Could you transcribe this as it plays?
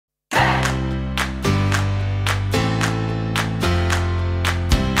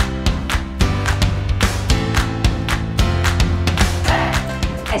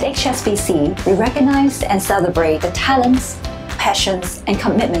HSBC, we recognize and celebrate the talents, passions, and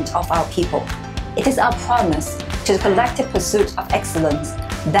commitment of our people. It is our promise to the collective pursuit of excellence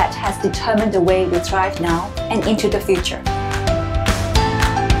that has determined the way we thrive now and into the future.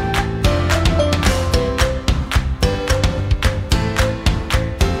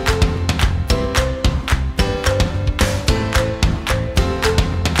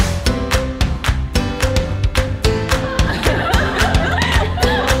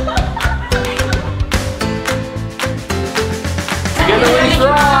 Together we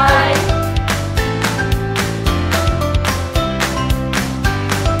try!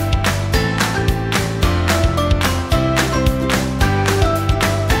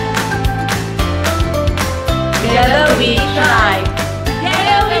 Together we try!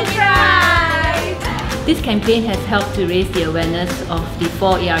 Together we try! This campaign has helped to raise the awareness of the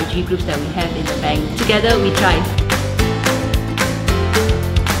 4 ARG groups that we have in the bank. Together we try!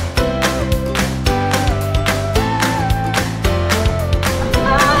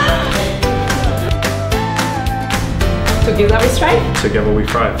 Together we strive. Together we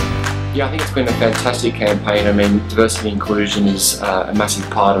thrive. Yeah, I think it's been a fantastic campaign. I mean, diversity and inclusion is a massive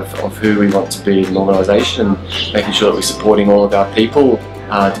part of who we want to be as an organisation, and making sure that we're supporting all of our people,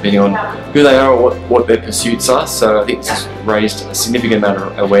 depending on who they are or what their pursuits are. So I think this has raised a significant amount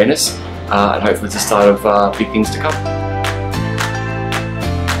of awareness, and hopefully it's the start of big things to come.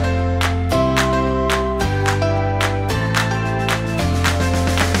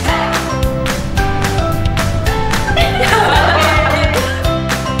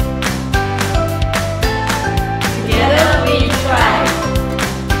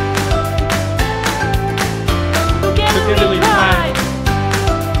 Together we try.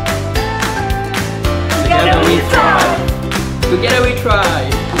 Together we try.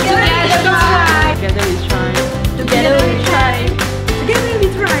 Together we try. Together we try. Together we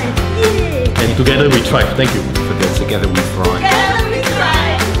try. Yay! And together we thrive. Thank you. Together we thrive. Together we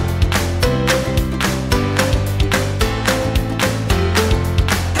try!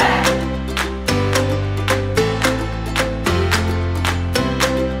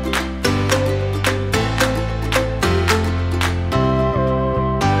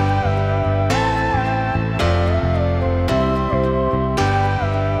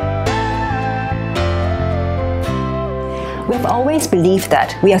 We have always believed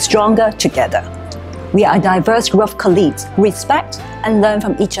that we are stronger together. We are a diverse group of colleagues who respect and learn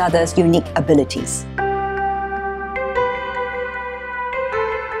from each other's unique abilities.